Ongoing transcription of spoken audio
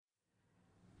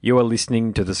You are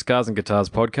listening to the Scars and Guitars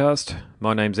podcast.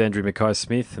 My name's Andrew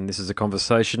Mackay-Smith, and this is a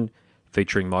conversation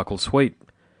featuring Michael Sweet.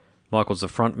 Michael's the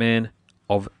frontman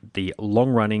of the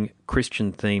long-running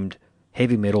Christian-themed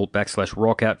heavy metal /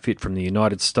 rock outfit from the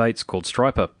United States called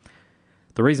Stryper.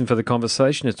 The reason for the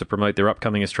conversation is to promote their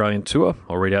upcoming Australian tour.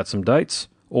 I'll read out some dates.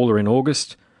 All are in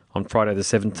August. On Friday the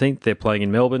 17th, they're playing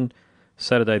in Melbourne.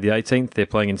 Saturday the 18th, they're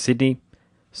playing in Sydney.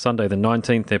 Sunday the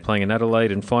 19th, they're playing in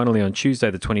Adelaide. And finally, on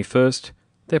Tuesday the 21st,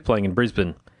 they're playing in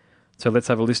Brisbane. So let's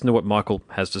have a listen to what Michael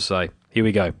has to say. Here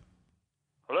we go.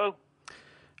 Hello.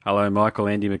 Hello, Michael.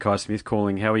 Andy Mackay-Smith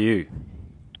calling. How are you?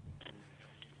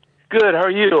 Good. How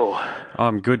are you?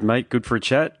 I'm good, mate. Good for a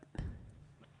chat?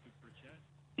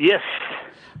 Yes.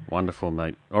 Wonderful,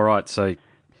 mate. All right, so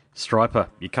Stryper,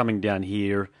 you're coming down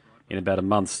here in about a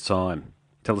month's time.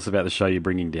 Tell us about the show you're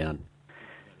bringing down.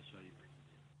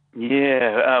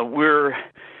 Yeah,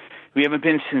 we haven't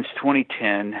been since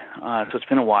 2010, so it's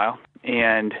been a while.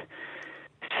 And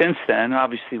since then,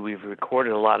 obviously, we've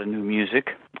recorded a lot of new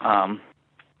music,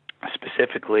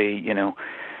 specifically,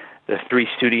 the 3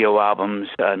 studio albums,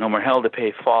 No More Hell to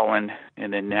Pay, Fallen,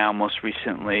 and then now most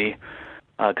recently,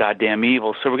 Goddamn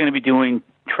Evil. So we're going to be doing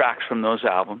tracks from those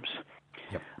albums,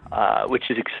 which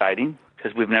is exciting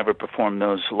because we've never performed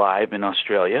those live in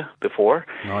Australia before.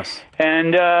 Nice.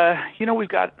 And we've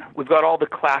got all the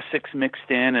classics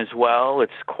mixed in as well.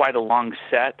 It's quite a long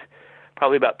set,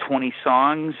 probably about 20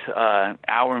 songs,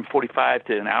 hour and 45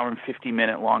 to an hour and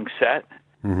 50-minute long set.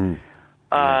 Mm-hmm.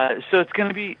 So it's going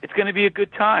to be a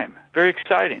good time. Very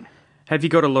exciting. Have you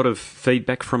got a lot of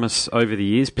feedback from us over the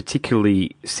years,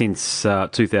 particularly since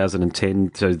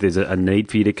 2010? So there's a need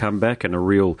for you to come back and a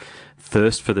real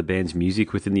thirst for the band's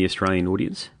music within the Australian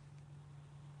audience?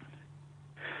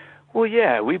 Well,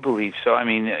 yeah, we believe so. I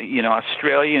mean,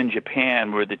 Australia and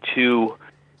Japan were the two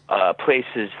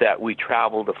places that we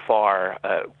traveled afar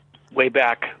way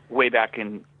back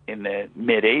in the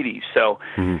mid-'80s. So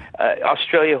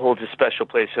Australia holds a special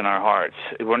place in our hearts.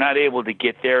 We're not able to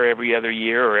get there every other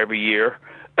year or every year.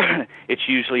 It's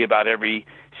usually about every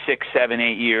 6, 7,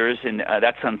 8 years, and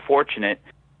that's unfortunate.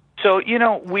 So,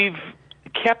 we've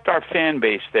kept our fan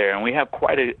base there, and we have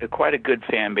quite a good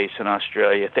fan base in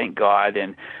Australia, thank God,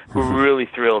 and we're really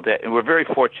thrilled, and we're very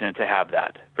fortunate to have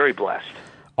that. Very blessed.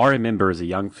 I remember as a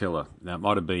young fella, now it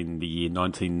might have been the year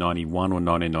 1991 or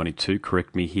 1992,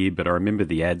 correct me here, but I remember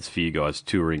the ads for you guys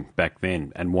touring back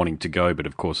then and wanting to go, but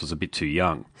of course I was a bit too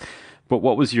young. But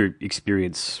what was your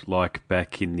experience like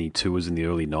back in the tours in the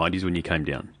early 90s when you came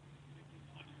down?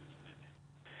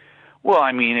 Well,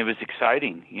 I mean, it was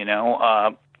exciting,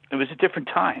 it was a different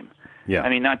time. Yeah. I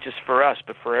mean, not just for us,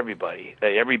 but for everybody,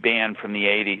 every band from the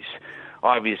 80s,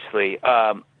 obviously.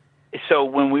 So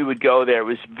when we would go there, it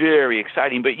was very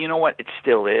exciting. But you know what? It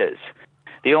still is.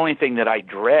 The only thing that I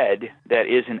dread that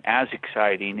isn't as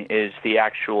exciting is the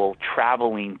actual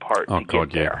traveling part to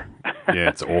get there. Yeah,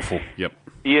 it's awful. Yep.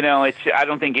 I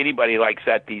don't think anybody likes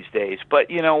that these days. But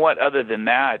you know what? Other than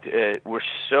that, we're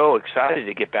so excited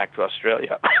to get back to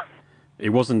Australia. It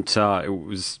wasn't. It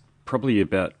was probably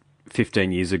about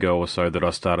 15 years ago or so that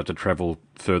I started to travel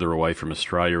further away from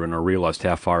Australia, and I realised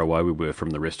how far away we were from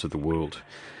the rest of the world.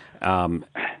 And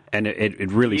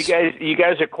it really... You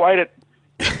guys are quite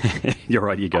You're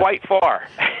right, you go. Quite far.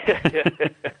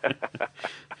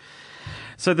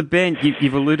 So the band,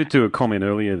 you've alluded to a comment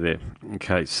earlier there.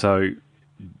 Okay, so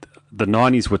the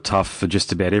 90s were tough for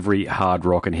just about every hard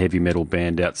rock and heavy metal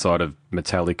band outside of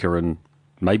Metallica, and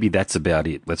maybe that's about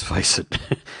it, let's face it.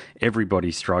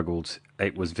 Everybody struggled.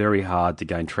 It was very hard to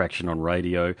gain traction on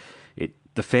radio.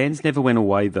 The fans never went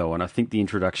away, though, and I think the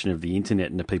introduction of the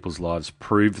internet into people's lives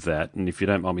proved that. And if you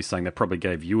don't mind me saying, that probably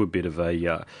gave you a bit of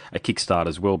a kickstart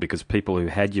as well, because people who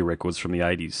had your records from the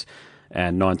 80s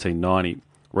and 1990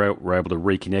 were able to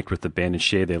reconnect with the band and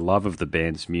share their love of the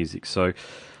band's music. So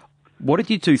what did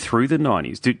you do through the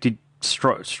 90s? Did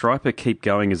Stryper keep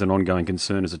going as an ongoing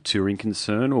concern, as a touring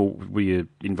concern, or were you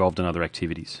involved in other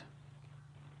activities?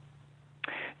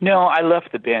 No, I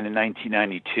left the band in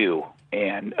 1992.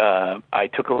 And I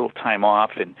took a little time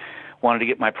off and wanted to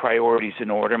get my priorities in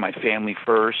order, my family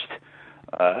first,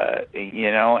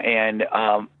 and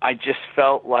I just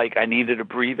felt like I needed a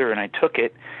breather, and I took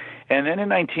it. And then in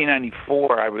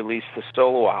 1994, I released the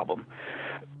solo album,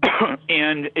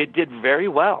 and it did very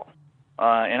well.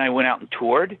 And I went out and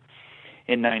toured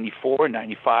in 94,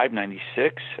 95,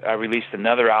 96. I released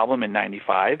another album in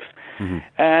 95. Mm-hmm.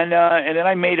 And then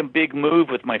I made a big move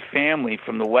with my family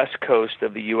from the west coast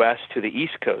of the U.S. to the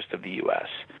east coast of the U.S.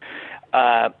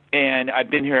 And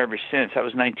I've been here ever since. That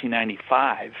was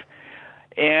 1995.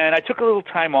 And I took a little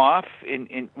time off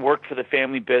and worked for the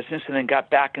family business, and then got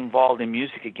back involved in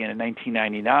music again in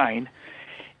 1999.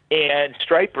 And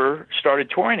Stryper started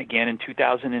touring again in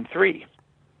 2003.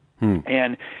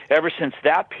 And ever since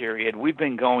that period, we've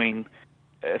been going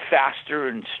faster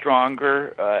and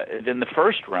stronger than the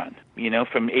first run,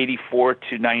 from 84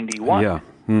 to 91.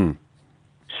 Yeah.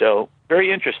 So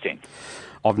very interesting.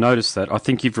 I've noticed that. I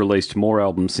think you've released more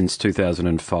albums since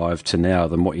 2005 to now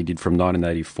than what you did from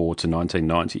 1984 to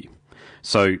 1990.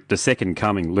 So the Second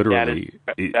Coming literally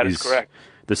that is correct.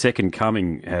 The Second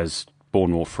Coming has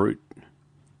borne more fruit.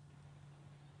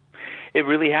 It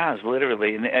really has,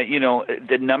 literally. And,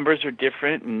 the numbers are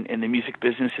different, and the music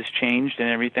business has changed and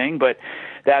everything. But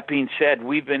that being said,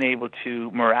 we've been able to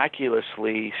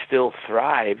miraculously still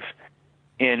thrive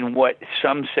in what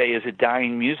some say is a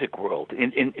dying music world,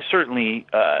 certainly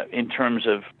in terms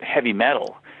of heavy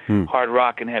metal, hard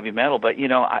rock and heavy metal. But,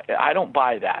 I don't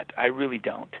buy that. I really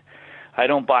don't. I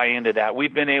don't buy into that.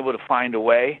 We've been able to find a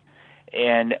way,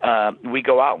 and we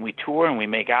go out and we tour, and we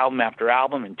make album after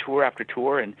album and tour after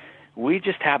tour, and we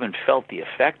just haven't felt the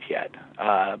effect yet.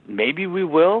 Maybe we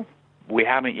will. We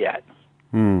haven't yet.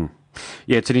 Yeah,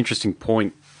 it's an interesting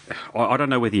point. I don't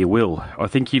know whether you will. I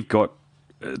think you've got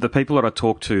the people that I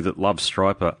talk to that love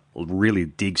Stryper, really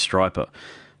dig Stryper,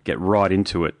 get right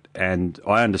into it. And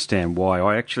I understand why.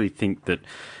 I actually think that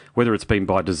whether it's been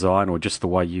by design or just the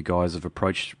way you guys have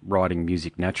approached writing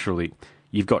music naturally,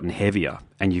 you've gotten heavier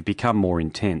and you've become more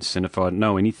intense. And if I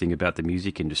know anything about the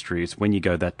music industry, it's when you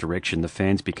go that direction, the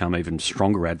fans become even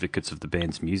stronger advocates of the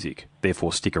band's music,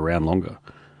 therefore stick around longer.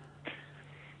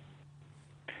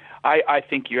 I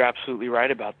think you're absolutely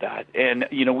right about that. And,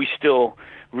 we still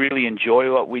really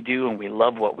enjoy what we do and we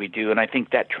love what we do. And I think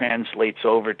that translates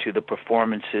over to the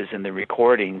performances and the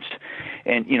recordings.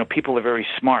 And, people are very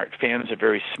smart. Fans are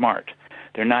very smart.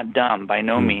 They're not dumb by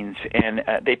no means. And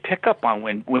they pick up on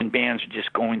when bands are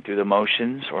just going through the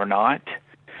motions or not.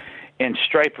 And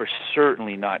Stryper's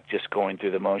certainly not just going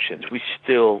through the motions. We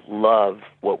still love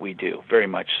what we do, very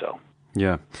much so.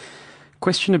 Yeah.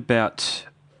 Question about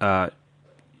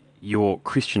your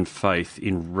Christian faith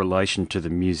in relation to the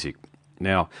music.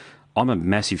 Now, I'm a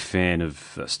massive fan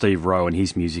of Steve Rowe and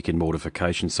his music in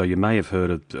Mortification, so you may have heard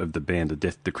of the band,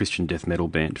 the Christian death metal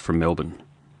band from Melbourne.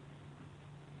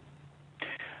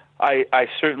 I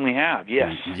certainly have,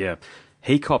 yes. Yeah.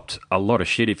 He copped a lot of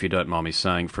shit, if you don't mind me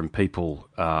saying, from people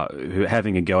who are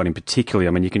having a go at him particularly.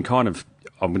 I mean, you can kind of,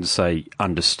 I wouldn't say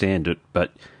understand it,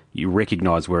 but you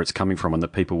recognise where it's coming from and the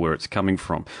people where it's coming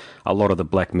from. A lot of the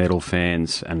black metal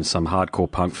fans and some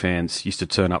hardcore punk fans used to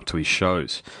turn up to his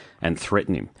shows and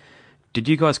threaten him. Did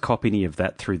you guys cop any of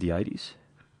that through the 80s?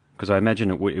 Because I imagine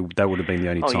that would have been the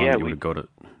only time you would have got it.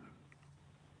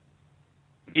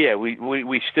 Yeah,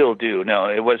 we still do. No,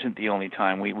 it wasn't the only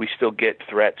time. We still get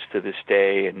threats to this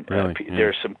day, and really? There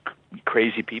are some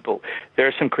crazy people. There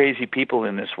are some crazy people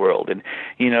in this world, and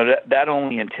that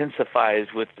only intensifies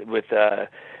with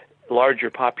larger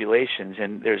populations.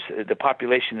 And the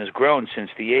population has grown since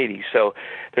the 80s, so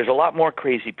there's a lot more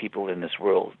crazy people in this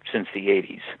world since the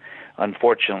 80s,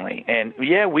 unfortunately. And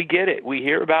yeah, we get it. We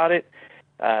hear about it.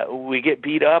 We get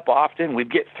beat up often. We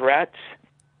get threats.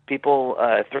 People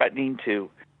threatening to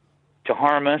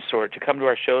harm us or to come to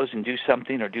our shows and do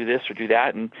something or do this or do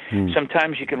that. And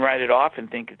sometimes you can write it off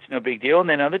and think it's no big deal. And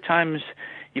then other times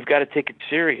you've got to take it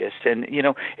serious. And,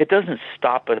 it doesn't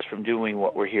stop us from doing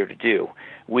what we're here to do.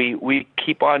 We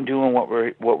keep on doing what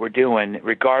we're doing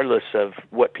regardless of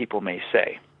what people may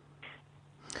say.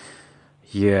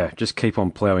 Yeah, just keep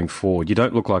on ploughing forward. You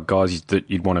don't look like guys that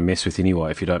you'd want to mess with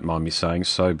anyway, if you don't mind me saying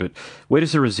so. But where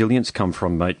does the resilience come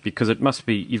from, mate? Because it must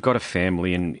be, you've got a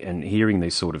family, and hearing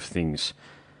these sort of things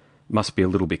must be a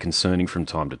little bit concerning from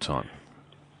time to time.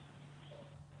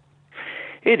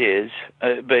 It is.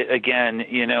 But again,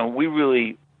 we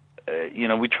really,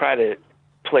 we try to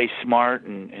play smart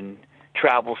and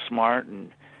travel smart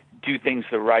and do things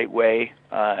the right way.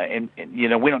 And we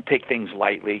don't take things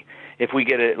lightly. If we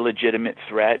get a legitimate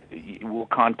threat, we'll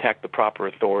contact the proper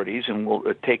authorities and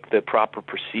we'll take the proper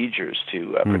procedures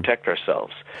to protect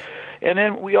ourselves. And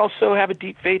then we also have a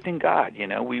deep faith in God.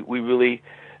 We really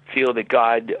feel that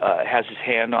God has his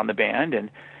hand on the band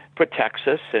and protects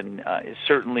us and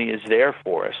certainly is there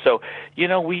for us. So,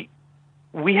 we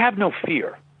have no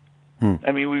fear.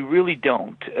 I mean, we really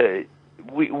don't.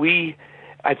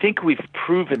 I think we've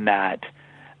proven that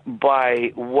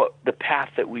by the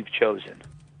path that we've chosen.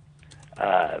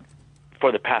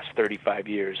 For the past 35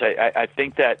 years. I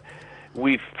think that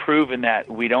we've proven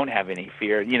that we don't have any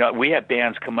fear. We have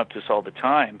bands come up to us all the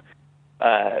time,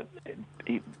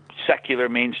 secular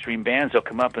mainstream bands will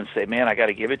come up and say, man, I got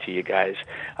to give it to you guys.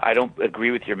 I don't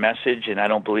agree with your message, and I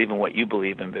don't believe in what you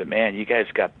believe in, but man, you guys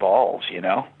got balls, you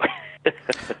know?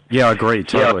 Yeah, I agree,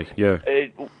 totally, yeah.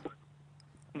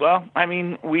 Well, I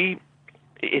mean,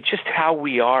 it's just how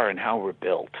we are and how we're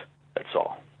built, that's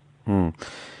all.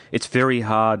 It's very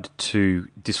hard to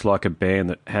dislike a band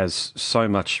that has so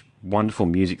much wonderful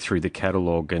music through the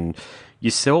catalogue, and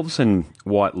yourselves and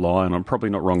White Lion, I'm probably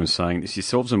not wrong in saying this,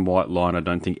 yourselves and White Lion I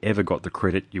don't think ever got the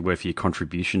credit you were for your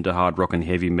contribution to hard rock and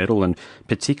heavy metal, and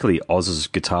particularly Oz's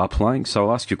guitar playing. So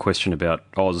I'll ask you a question about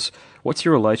Oz. What's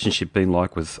your relationship been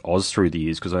like with Oz through the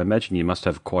years? Because I imagine you must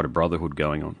have quite a brotherhood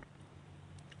going on.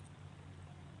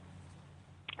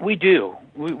 We do.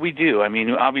 We do. I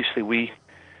mean, obviously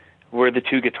we're the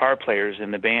two guitar players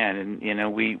in the band, and you know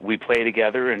we play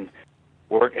together and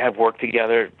have worked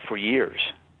together for years,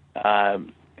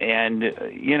 and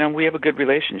you know we have a good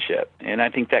relationship, and I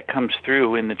think that comes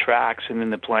through in the tracks and in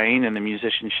the playing and the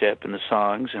musicianship and the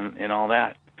songs and all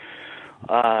that.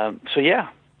 So yeah,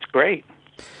 it's great.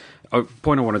 A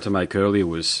point I wanted to make earlier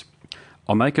was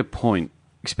I'll make a point,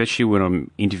 especially when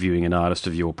I'm interviewing an artist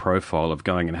of your profile, of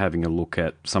going and having a look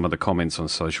at some of the comments on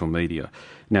social media.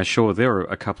 Now, sure, there are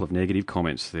a couple of negative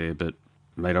comments there, but,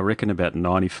 mate, I reckon about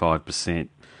 95%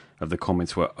 of the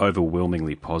comments were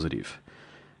overwhelmingly positive.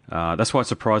 That's why it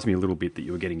surprised me a little bit that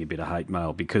you were getting a bit of hate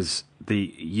mail, because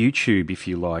the YouTube, if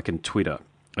you like, and Twitter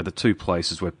are the two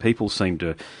places where people seem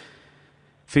to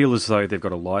feel as though they've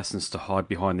got a license to hide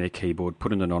behind their keyboard,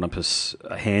 put an anonymous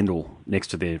handle next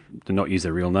to to not use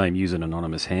their real name, use an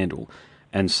anonymous handle,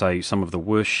 and say some of the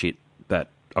worst shit that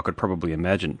I could probably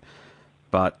imagine.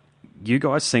 But you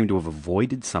guys seem to have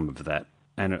avoided some of that,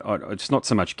 and it's not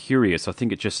so much curious. I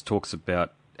think it just talks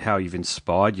about how you've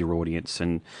inspired your audience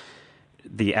and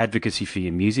the advocacy for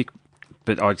your music.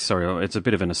 But sorry, it's a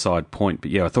bit of an aside point, but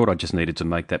yeah, I thought I just needed to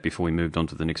make that before we moved on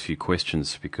to the next few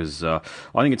questions, because I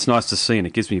think it's nice to see, and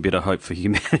it gives me a bit of hope for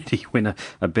humanity when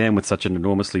a band with such an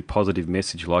enormously positive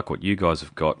message like what you guys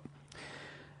have got,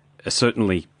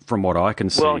 certainly from what I can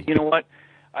see. Well, you know what?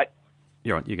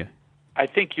 You're right, you go. I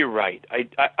think you're right.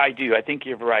 I do. I think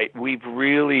you're right. We've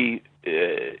really,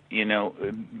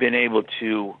 been able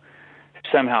to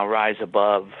somehow rise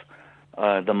above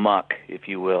the muck, if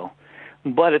you will.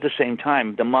 But at the same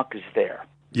time, the muck is there.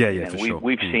 Yeah, for sure.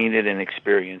 We've seen it and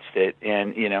experienced it,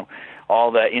 and all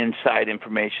the inside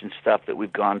information stuff that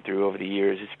we've gone through over the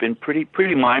years. It's been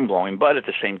pretty mind blowing. But at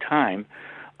the same time,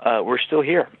 we're still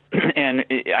here, and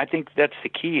I think that's the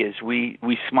key: is we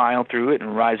smile through it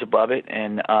and rise above it,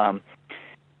 and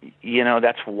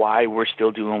that's why we're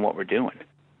still doing what we're doing.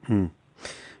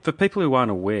 For people who aren't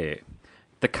aware,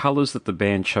 the colours that the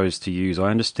band chose to use,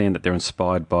 I understand that they're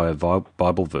inspired by a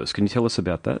Bible verse. Can you tell us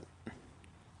about that?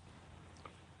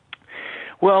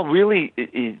 Well, really,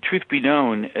 truth be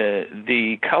known,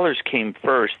 the colors came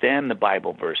first, then the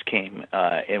Bible verse came,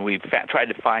 and we tried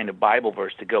to find a Bible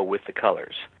verse to go with the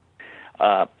colors.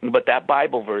 But that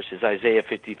Bible verse is Isaiah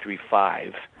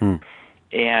 53:5,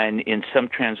 and in some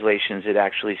translations it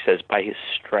actually says, "By His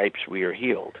stripes we are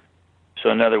healed." So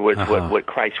in other words, what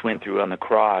Christ went through on the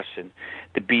cross and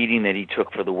the beating that He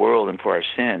took for the world and for our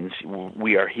sins,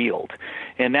 we are healed.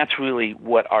 And that's really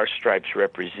what our stripes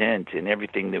represent, and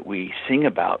everything that we sing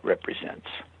about represents.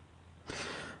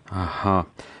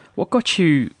 What got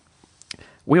you...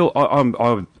 Well,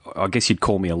 I guess you'd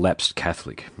call me a lapsed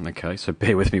Catholic, okay? So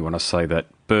bear with me when I say that.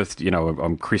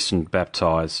 I'm Christian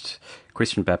baptised,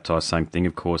 same thing,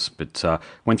 of course, but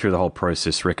went through the whole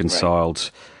process, reconciled...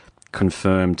 Right.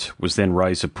 Confirmed, was then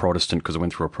raised a Protestant because I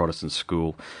went through a Protestant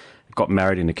school. Got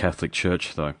married in a Catholic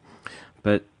church, though.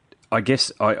 But I guess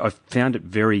I found it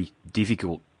very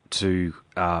difficult to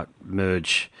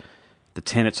merge the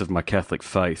tenets of my Catholic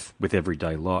faith with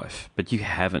everyday life. But you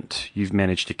haven't. You've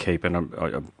managed to keep, and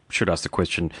I should ask the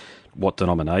question, what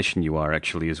denomination you are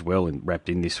actually as well, and wrapped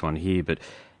in this one here. But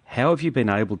how have you been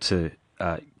able to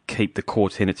keep the core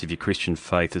tenets of your Christian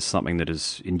faith as something that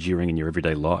is enduring in your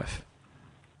everyday life?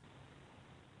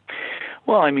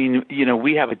 Well, I mean,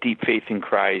 we have a deep faith in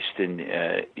Christ and,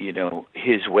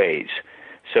 His ways.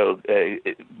 So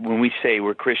when we say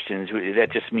we're Christians,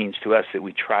 that just means to us that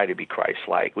we try to be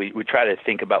Christ-like. We try to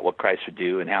think about what Christ would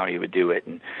do and how He would do it,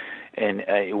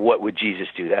 and what would Jesus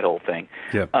do, that whole thing.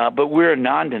 Yeah. But we're a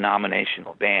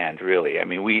non-denominational band, really. I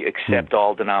mean, we accept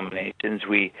all denominations.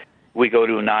 We go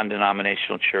to a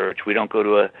non-denominational church. We don't go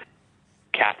to a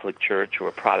Catholic church or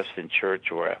a Protestant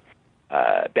church or a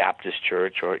Baptist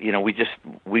church, or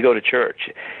we go to church,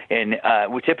 and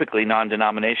we're typically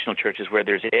non-denominational churches where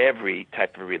there's every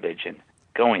type of religion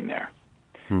going there.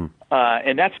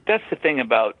 And that's the thing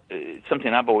about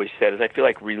something I've always said is I feel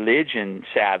like religion,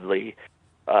 sadly,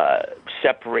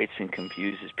 separates and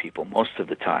confuses people most of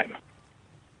the time.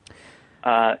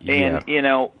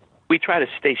 And, we try to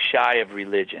stay shy of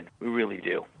religion. We really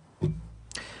do.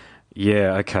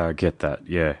 Yeah, okay, I get that.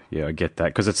 Yeah, I get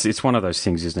that. Because it's one of those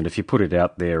things, isn't it? If you put it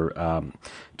out there,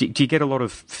 do you get a lot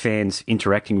of fans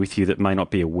interacting with you that may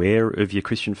not be aware of your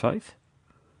Christian faith?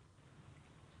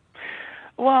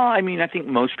 Well, I mean, I think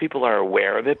most people are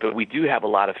aware of it, but we do have a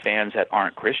lot of fans that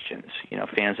aren't Christians,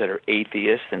 fans that are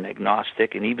atheist and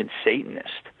agnostic and even Satanist.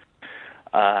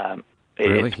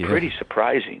 Really? It's pretty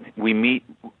surprising. We meet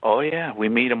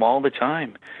them all the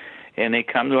time. And they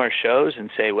come to our shows and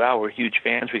say, wow, we're huge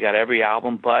fans. We got every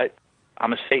album, but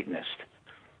I'm a Satanist.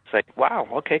 It's like, wow,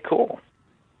 okay, cool.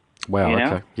 Wow,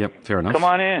 okay. Yep, fair enough. Come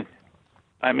on in.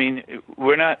 I mean,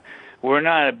 we're not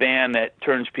a band that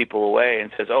turns people away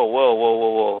and says, oh,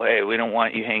 whoa, hey, we don't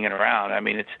want you hanging around. I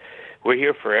mean, we're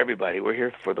here for everybody. We're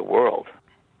here for the world,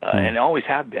 and always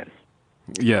have been.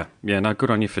 Yeah, no, good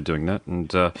on you for doing that.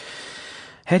 And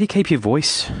how do you keep your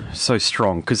voice so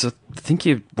strong? Because I think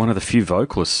you're one of the few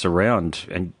vocalists around,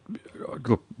 and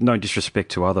look, no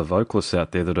disrespect to other vocalists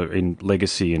out there that are in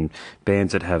legacy and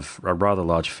bands that have a rather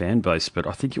large fan base, but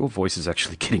I think your voice is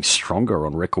actually getting stronger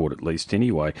on record, at least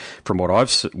anyway, from what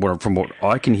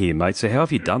I can hear, mate. So how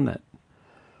have you done that?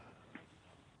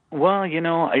 Well,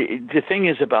 the thing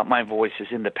is about my voice is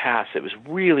in the past it was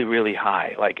really, really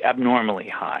high, like abnormally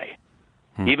high.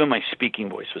 Even my speaking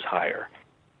voice was higher.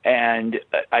 And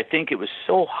I think it was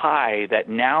so high that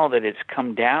now that it's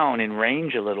come down in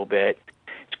range a little bit,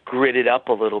 it's gridded up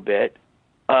a little bit,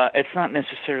 it's not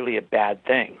necessarily a bad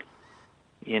thing.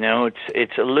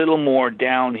 It's a little more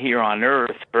down here on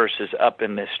Earth versus up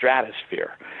in the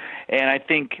stratosphere. And I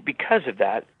think because of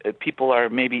that, people are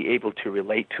maybe able to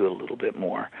relate to it a little bit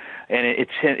more. And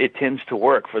it tends to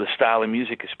work for the style of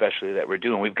music, especially that we're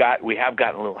doing. We have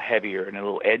gotten a little heavier and a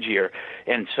little edgier,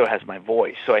 and so has my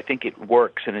voice. So I think it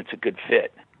works, and it's a good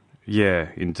fit. Yeah,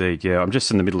 indeed. Yeah, I'm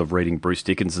just in the middle of reading Bruce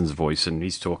Dickinson's voice, and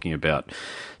he's talking about,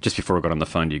 just before I got on the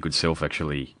phone to your good self,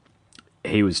 actually,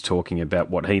 he was talking about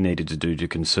what he needed to do to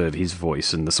conserve his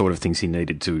voice and the sort of things he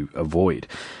needed to avoid.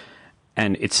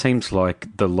 And it seems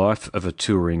like the life of a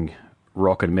touring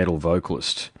rock and metal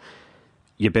vocalist,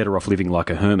 you're better off living like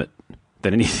a hermit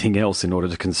than anything else in order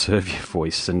to conserve your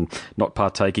voice and not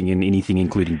partaking in anything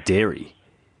including dairy.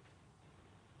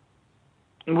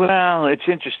 Well, it's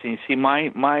interesting. See,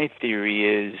 my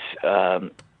theory is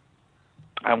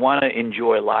I want to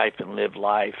enjoy life and live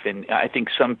life, and I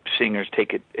think some singers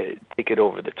take it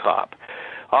over the top.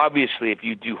 Obviously, if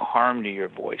you do harm to your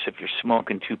voice, if you're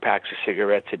smoking 2 packs of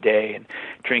cigarettes a day and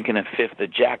drinking a fifth of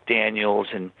Jack Daniels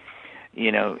and,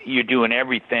 you're doing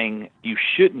everything you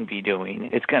shouldn't be doing,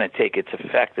 it's going to take its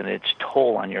effect and its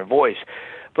toll on your voice.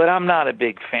 But I'm not a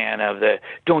big fan of the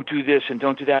don't do this and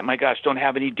don't do that. My gosh, don't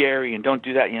have any dairy and don't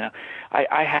do that.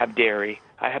 I have dairy.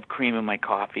 I have cream in my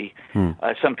coffee.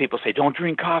 Some people say, don't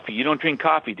drink coffee. You don't drink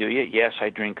coffee, do you? Yes, I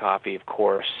drink coffee, of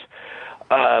course.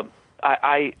 I'm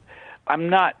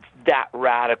not that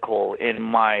radical in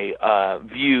my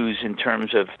views in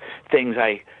terms of things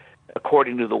I,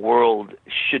 according to the world,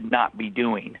 should not be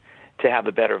doing to have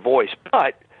a better voice.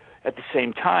 But at the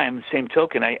same time, same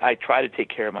token, I try to take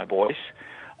care of my voice.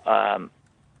 I'm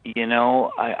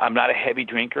not a heavy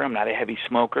drinker. I'm not a heavy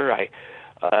smoker. I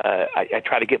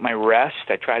try to get my rest.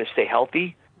 I try to stay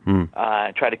healthy.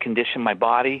 I try to condition my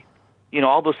body.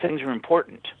 All those things are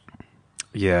important.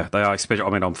 Yeah, they are. Especially,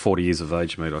 I'm 40 years of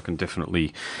age, mate. I can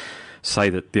definitely say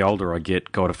that the older I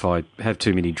get, God, if I have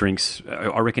too many drinks,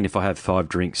 I reckon if I have 5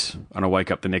 drinks and I wake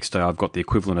up the next day, I've got the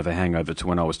equivalent of a hangover to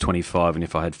when I was 25, and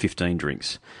if I had 15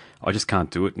 drinks, I just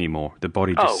can't do it anymore. The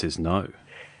body just says no.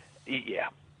 Yeah.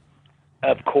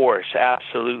 Of course,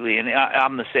 absolutely, and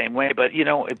I'm the same way. But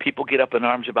people get up in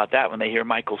arms about that when they hear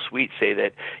Michael Sweet say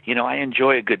that. I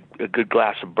enjoy a good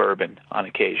glass of bourbon on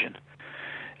occasion.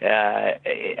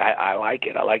 I like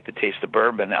it. I like the taste of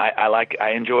bourbon. I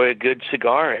enjoy a good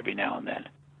cigar every now and then.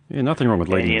 Yeah, nothing wrong with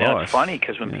leading life. It's funny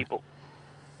because when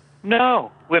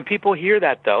people hear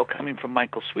that though, coming from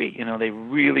Michael Sweet, they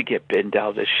really get bent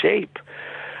out of shape.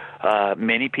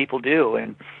 Many people do,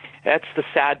 and that's the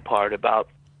sad part about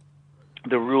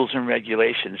the rules and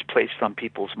regulations placed on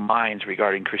people's minds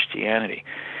regarding Christianity.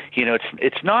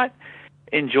 It's not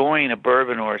enjoying a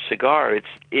bourbon or a cigar. It's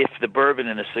if the bourbon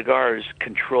and the cigars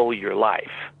control your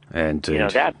life. And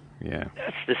that's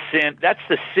the sin. That's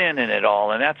the sin in it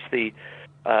all, and that's the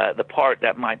part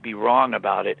that might be wrong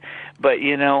about it. But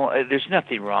there's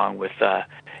nothing wrong with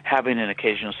having an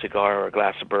occasional cigar or a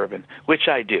glass of bourbon, which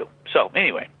I do. So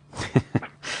anyway.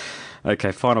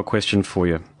 Okay, final question for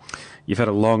you. You've had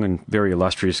a long and very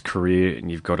illustrious career,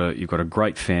 and you've got a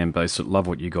great fan base that love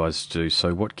what you guys do.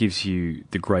 So, what gives you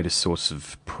the greatest source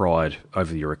of pride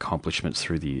over your accomplishments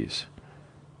through the years?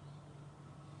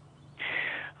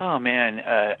 Oh man,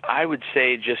 I would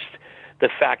say just the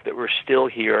fact that we're still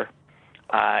here,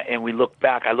 and we look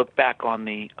back. I look back on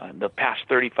the past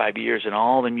 35 years and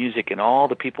all the music and all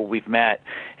the people we've met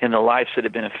and the lives that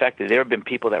have been affected. There have been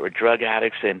people that were drug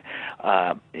addicts and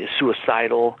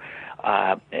suicidal,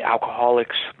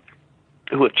 alcoholics,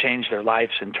 who have changed their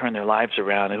lives and turned their lives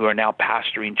around, and who are now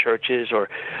pastoring churches or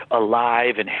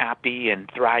alive and happy and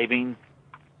thriving.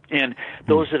 And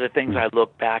those are the things I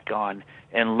look back on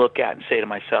and look at and say to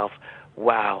myself,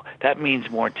 wow, that means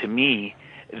more to me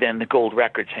than the gold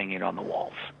records hanging on the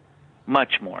walls.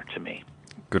 Much more to me.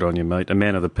 Good on you, mate. A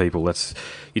man of the people.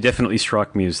 You definitely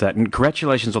strike me as that. And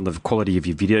congratulations on the quality of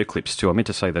your video clips too. I meant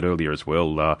to say that earlier as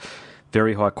well.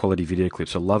 Very high quality video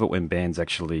clips. I love it when bands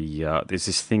actually, there's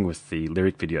this thing with the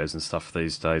lyric videos and stuff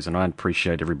these days, and I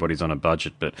appreciate everybody's on a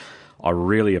budget, but I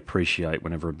really appreciate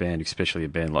whenever a band, especially a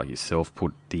band like yourself,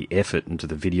 put the effort into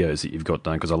the videos that you've got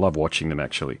done, because I love watching them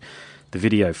actually. The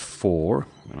video 4,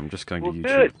 and I'm just going to YouTube,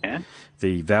 good, man.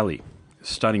 The Valley,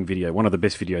 stunning video, one of the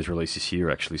best videos released this year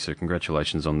actually, so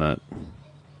congratulations on that.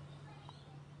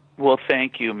 Well,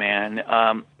 thank you, man.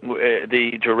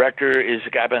 The director is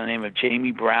a guy by the name of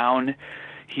Jamie Brown.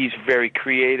 He's very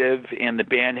creative, and the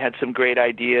band had some great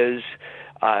ideas,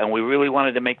 and we really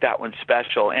wanted to make that one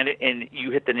special. And you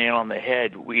hit the nail on the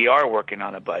head. We are working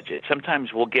on a budget.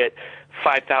 Sometimes we'll get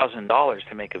 $5,000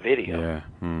 to make a video.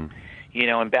 Yeah. You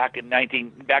know, and back in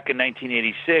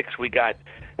 1986, we got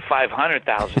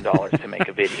 $500,000 to make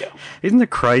a video. Isn't it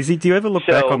crazy? Do you ever look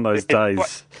back on those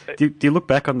days? Do you look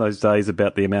back on those days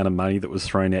about the amount of money that was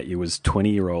thrown at you as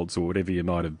 20-year-olds or whatever you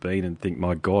might have been, and think,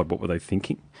 my God, what were they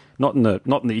thinking? Not in that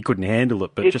you couldn't handle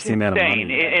it, but it's just the insane. amount of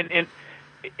money.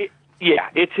 Yeah,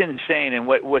 it's insane. And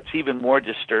what's even more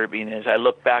disturbing is I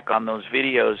look back on those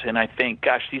videos and I think,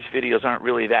 gosh, these videos aren't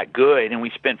really that good, and we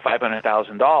spent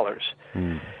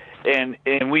 $500,000.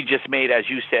 And we just made, as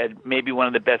you said, maybe one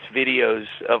of the best videos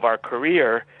of our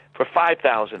career for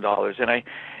 $5,000.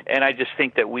 And I just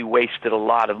think that we wasted a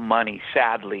lot of money,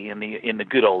 sadly, in the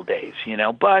good old days, you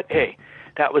know. But hey,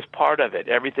 that was part of it.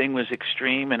 Everything was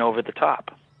extreme and over the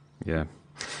top. Yeah.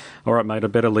 All right, mate, I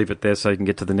better leave it there so you can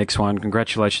get to the next one.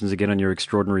 Congratulations again on your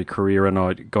extraordinary career. And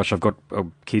I've got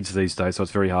kids these days, so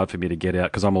it's very hard for me to get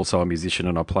out, because I'm also a musician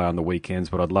and I play on the weekends,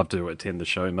 but I'd love to attend the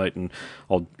show, mate. And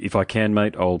if I can,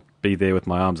 mate, I'll be there with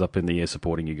my arms up in the air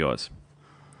supporting you guys.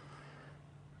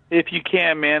 If you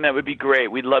can, man, that would be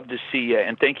great. We'd love to see you.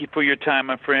 And thank you for your time,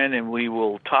 my friend, and we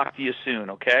will talk to you soon,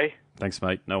 okay? Thanks,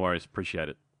 mate. No worries. Appreciate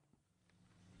it.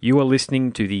 You are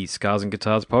listening to the Scars and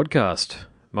Guitars podcast.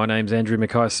 My name's Andrew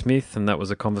Mackay-Smith, and that was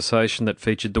a conversation that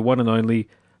featured the one and only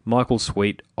Michael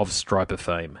Sweet of Stryper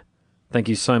fame. Thank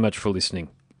you so much for listening.